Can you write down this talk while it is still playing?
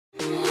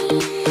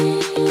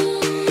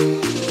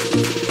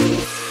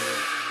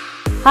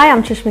Hi,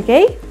 I'm Trish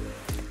McGee.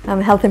 I'm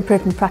a health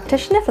improvement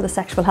practitioner for the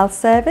Sexual Health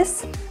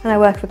Service and I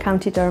work for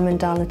County Durham and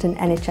Darlington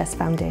NHS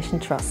Foundation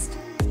Trust.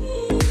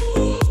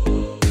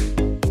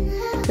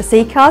 The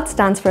C Card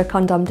stands for a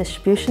condom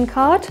distribution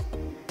card.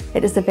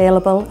 It is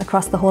available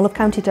across the whole of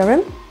County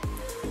Durham.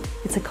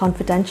 It's a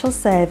confidential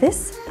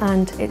service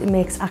and it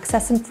makes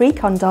accessing free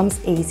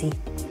condoms easy.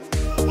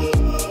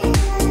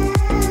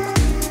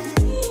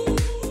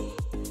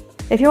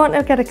 If you want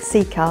to get a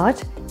C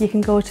Card, you can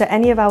go to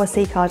any of our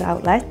C Card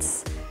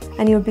outlets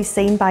and you'll be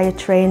seen by a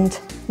trained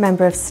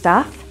member of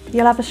staff.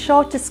 You'll have a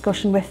short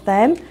discussion with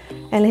them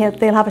and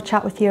they'll have a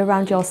chat with you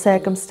around your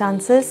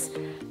circumstances,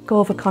 go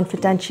over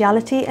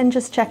confidentiality and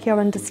just check your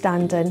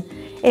understanding.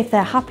 If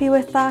they're happy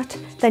with that,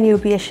 then you'll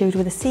be issued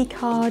with a C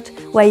Card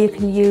where you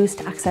can use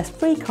to access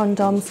free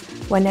condoms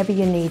whenever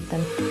you need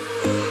them.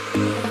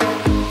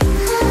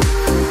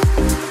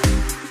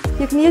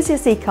 You can use your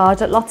C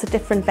Card at lots of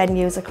different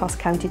venues across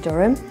County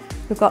Durham.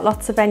 We've got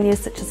lots of venues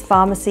such as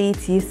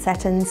pharmacies, youth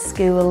settings,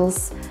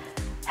 schools,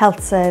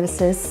 health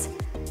services.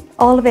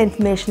 All of the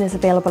information is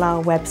available on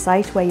our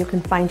website where you can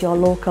find your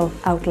local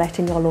outlet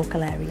in your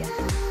local area.